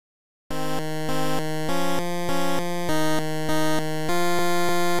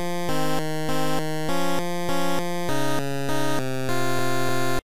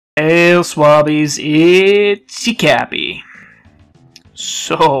Swabbies, it's your Cappy.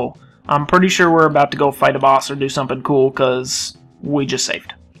 So, I'm pretty sure we're about to go fight a boss or do something cool, because we just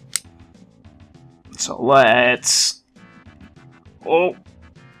saved. So let's... Oh.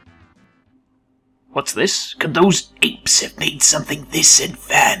 What's this? Could those apes have made something this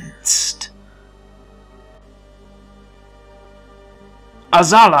advanced?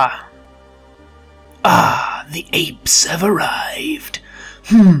 Azala. Ah, the apes have arrived.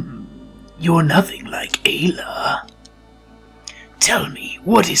 You're nothing like Ayla. Tell me,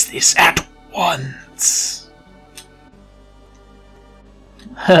 what is this at once?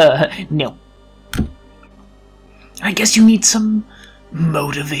 No. I guess you need some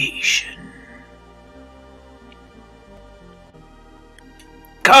motivation.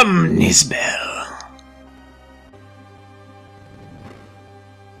 Come, Nizbel.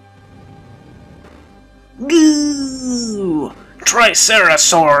 Goo!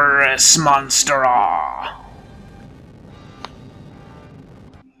 Triceratosaurus monster.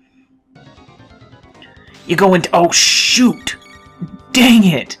 You're going to... Oh, shoot! Dang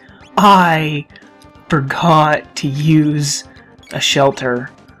it! I forgot to use a shelter.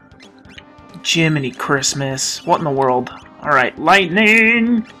 Jiminy Christmas. What in the world? Alright,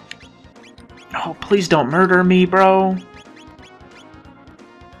 lightning! Oh, please don't murder me, bro.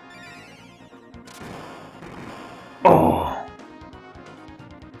 Oh.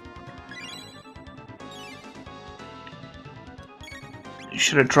 I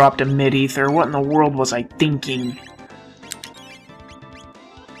should have dropped a mid-ether. What in the world was I thinking?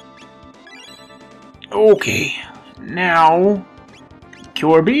 Okay, now...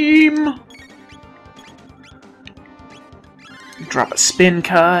 Cure Beam! Drop a Spin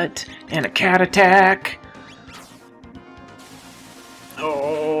Cut, and a Cat Attack.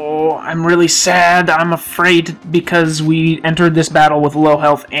 Oh, I'm really sad. I'm afraid because we entered this battle with low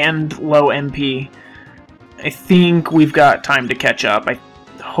health and low MP. I think we've got time to catch up. I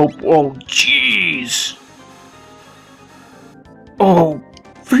hope... Oh, jeez! Oh,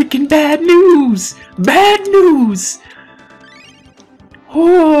 freaking bad news! Bad news!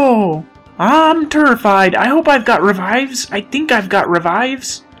 Oh, I'm terrified. I hope I've got revives. I think I've got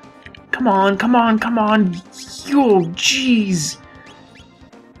revives. Come on, come on, come on. Oh, jeez.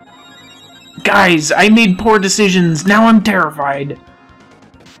 Guys, I made poor decisions. Now I'm terrified.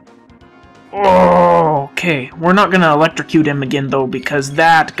 Oh, okay. We're not gonna electrocute him again, though, because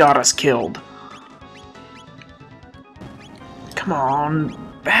that got us killed. Come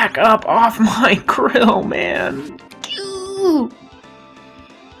on. Back up off my grill, man.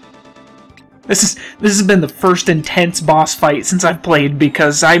 This has been the first intense boss fight since I've played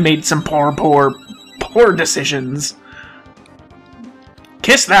because I made some poor decisions.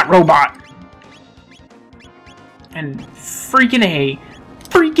 Kiss that robot! And freaking A.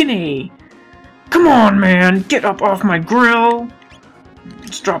 Freaking A. Come on, man. Get up off my grill.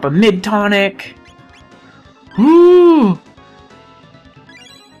 Let's drop a mid-tonic. Ooh.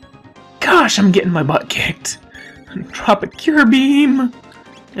 Gosh, I'm getting my butt kicked. Drop a Cure Beam.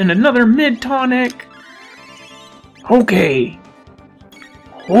 And another mid-tonic. Okay.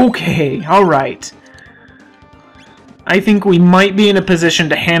 Okay, alright. I think we might be in a position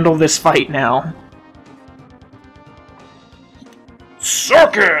to handle this fight now.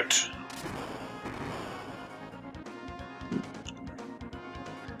 Suck it!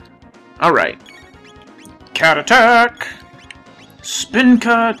 Alright. Cat Attack. Spin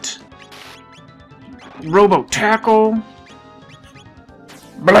Cut. Robo Tackle.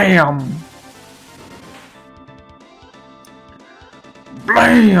 Blam!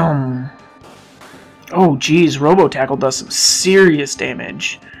 Blam! Oh, geez, Robo Tackle does some serious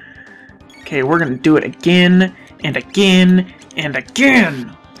damage. Okay, we're gonna do it again, and again, and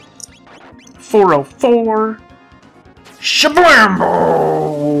again! 404.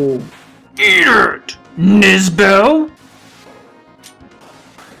 Shablambo! Eat it, Nizbel!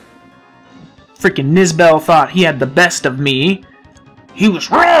 Freaking Nizbel thought he had the best of me. He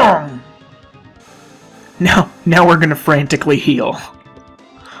was wrong! Now we're gonna frantically heal.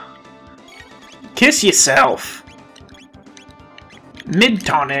 Kiss yourself.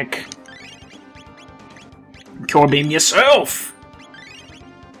 Mid-tonic. Cure Beam yourself.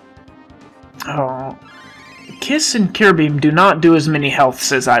 Oh. Kiss and Cure Beam do not do as many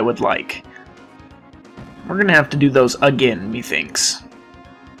healths as I would like. We're gonna have to do those again, methinks.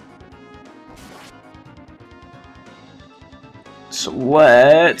 So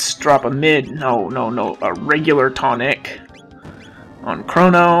let's drop a a regular tonic on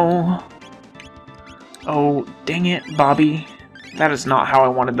Chrono. Oh, dang it, Bobby. That is not how I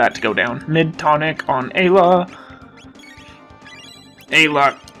wanted that to go down. Mid tonic on Ayla.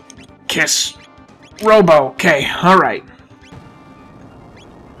 Ayla, Kiss. Robo. Okay, alright.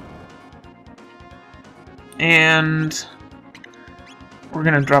 And we're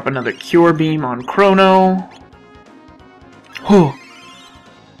gonna drop another Cure Beam on Chrono. Whew.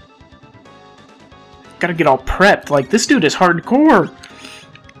 Gotta get all prepped. Like, this dude is hardcore.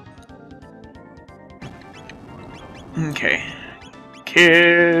 Okay.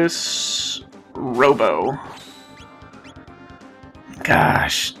 Kiss. Robo.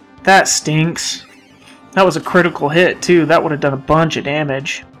 Gosh, that stinks. That was a critical hit, too. That would have done a bunch of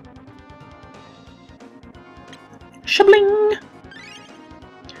damage. Shabling!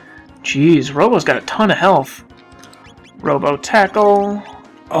 Jeez, Robo's got a ton of health. Robo Tackle.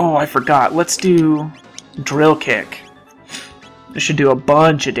 Oh, I forgot. Let's do Drill Kick. This should do a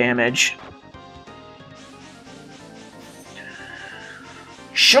bunch of damage.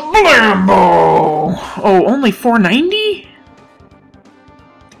 Shablambo! Oh, only 490?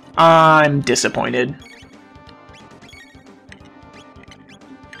 I'm disappointed.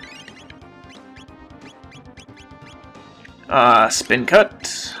 Spin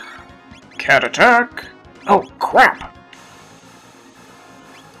Cut. Cat Attack. Oh, crap!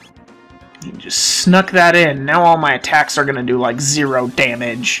 You just snuck that in. Now all my attacks are gonna do like 0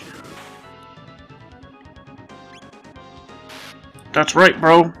 damage. That's right,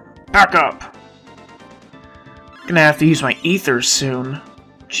 bro. Back up. Gonna have to use my ethers soon.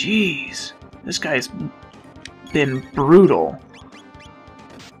 Jeez. This guy's been brutal.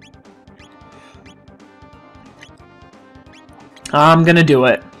 I'm gonna do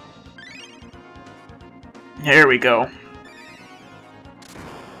it. Here we go.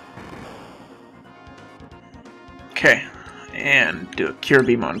 Okay. And do a Cure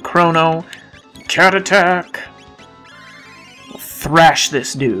Beam on Chrono. Cat Attack. We'll thrash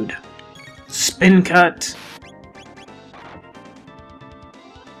this dude. Spin Cut.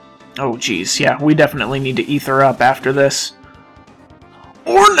 Oh, geez. Yeah, we definitely need to ether up after this.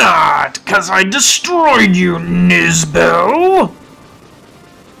 Or not, 'cause I destroyed you, Nizbel!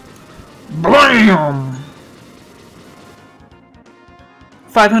 Blam!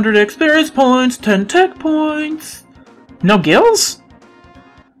 500 experience points, 10 tech points. No gills?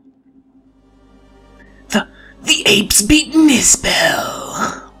 The apes beat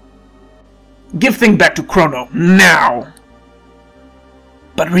Nizbel. Give thing back to Chrono, now!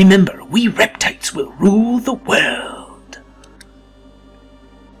 But remember, we reptites will rule the world.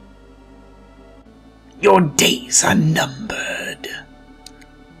 Your days are numbered.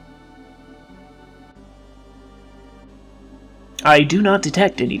 I do not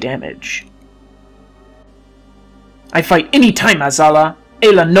detect any damage. I fight any time, Azala.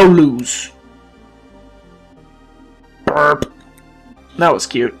 Ayla no lose. Burp. That was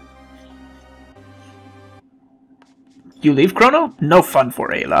cute. You leave, Chrono? No fun for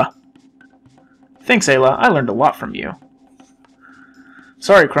Ayla. Thanks, Ayla. I learned a lot from you.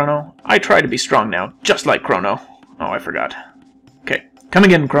 Sorry, Chrono. I try to be strong now, just like Chrono. Oh, I forgot. Okay. Come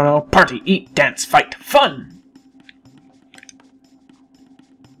again, Chrono. Party, eat, dance, fight. Fun!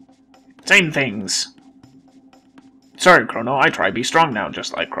 Same things. Sorry, Chrono. I try to be strong now,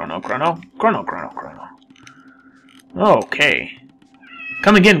 just like Chrono. Chrono. Okay.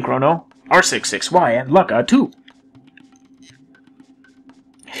 Come again, Chrono. R66Y and Lucca, too.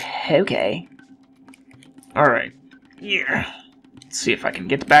 Okay. Alright. Yeah. Let's see if I can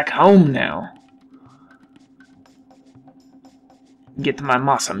get back home now. Get my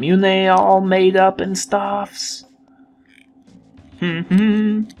Masamune all made up and stuffs.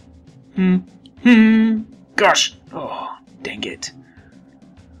 Gosh. Oh, dang it.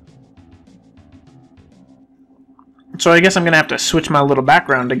 So I guess I'm going to have to switch my little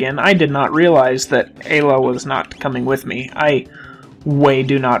background again. I did not realize that Ayla was not coming with me. I way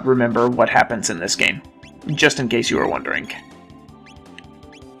do not remember what happens in this game. Just in case you were wondering.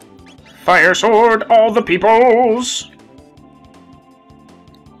 Fire sword, all the peoples!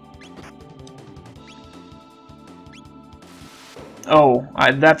 Oh,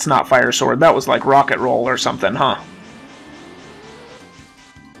 that's not fire sword. That was like rocket roll or something, huh?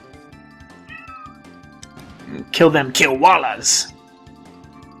 Kill them Killwallas!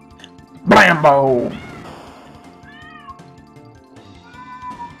 Blambo!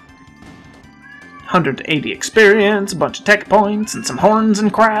 180 experience, a bunch of tech points, and some horns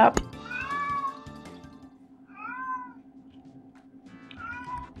and crap.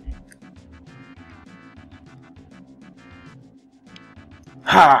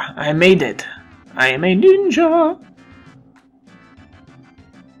 Ha! I made it. I am a ninja.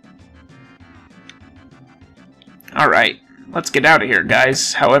 Alright, let's get out of here,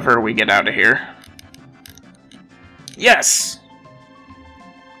 guys. However we get out of here. Yes!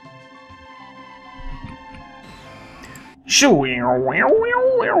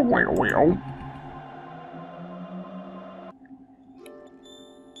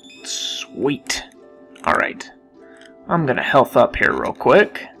 Sweet. Alright. I'm gonna health up here real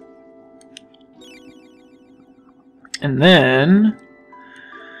quick. And then...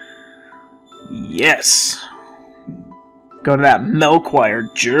 Yes! Go to that milk wire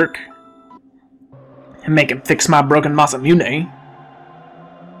jerk. And make him fix my broken Masamune.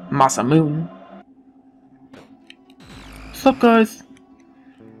 Masamune. What's up, guys?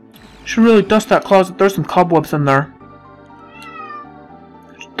 Should really dust that closet. There's some cobwebs in there.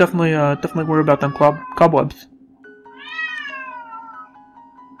 Should definitely worry about them cobwebs.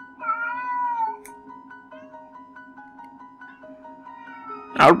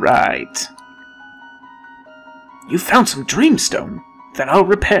 Alright. You found some dreamstone. Then I'll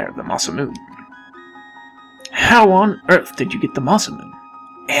repair the Masamune. How on earth did you get the Masamune?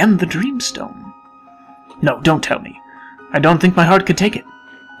 And the dreamstone? No, don't tell me. I don't think my heart could take it.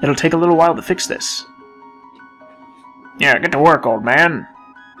 It'll take a little while to fix this. Yeah, get to work, old man.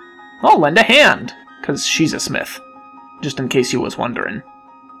 I'll lend a hand, 'cause she's a smith. Just in case you was wondering.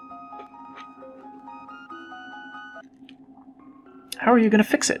 How are you gonna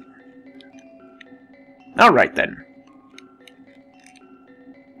fix it? Alright then.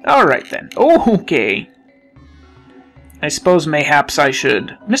 Alright then. Okay. I suppose mayhaps I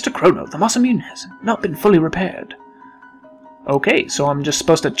should... Mr. Chrono, the Masamune has not been fully repaired. Okay, so I'm just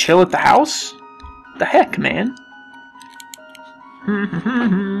supposed to chill at the house? The heck, man?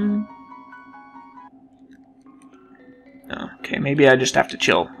 Okay, maybe I just have to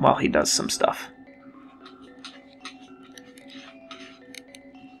chill while he does some stuff.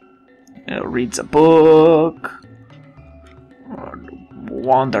 Reads a book.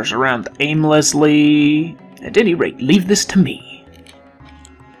 Wanders around aimlessly. At any rate, leave this to me.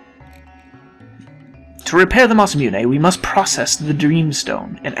 To repair the Masamune, we must process the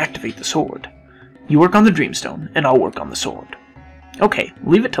Dreamstone and activate the sword. You work on the Dreamstone, and I'll work on the sword. Okay,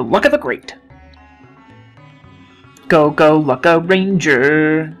 leave it to Lucka the Great. Go, go, Lucka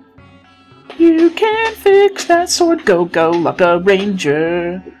Ranger. You can fix that sword. Go, go, Lucka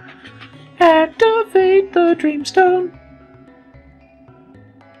Ranger. Activate the Dreamstone.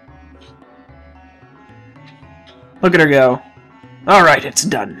 Look at her go. Alright, it's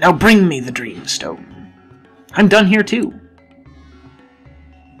done. Now bring me the Dreamstone. I'm done here too.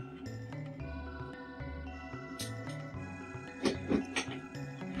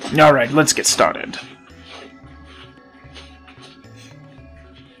 Alright, let's get started.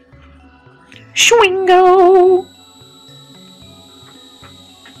 Schwingo!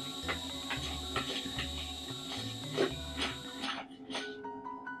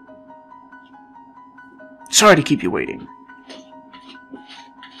 Sorry to keep you waiting.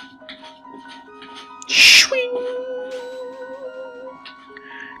 Shwing!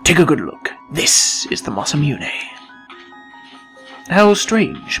 Take a good look. This is the Masamune. How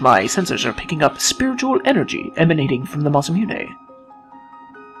strange. My sensors are picking up spiritual energy emanating from the Masamune.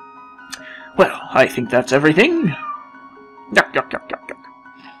 Well, I think that's everything. Yuck, yuck, yuck, yuck, yuck.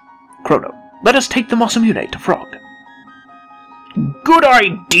 Chrono, let us take the Masamune to Frog. Good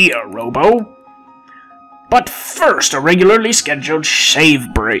idea, Robo. But first, a regularly scheduled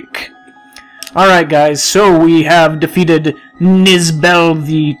shave break. Alright guys, so we have defeated Nizbel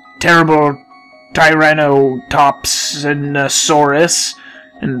the terrible Tyrannosaurus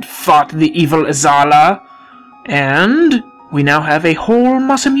and fought the evil Izala. And we now have a whole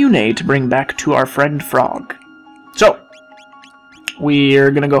Masamune to bring back to our friend Frog. So,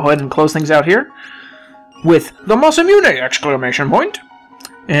 we're going to go ahead and close things out here with the Masamune exclamation point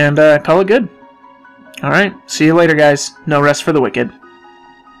and call it good. Alright, see you later guys. No rest for the wicked.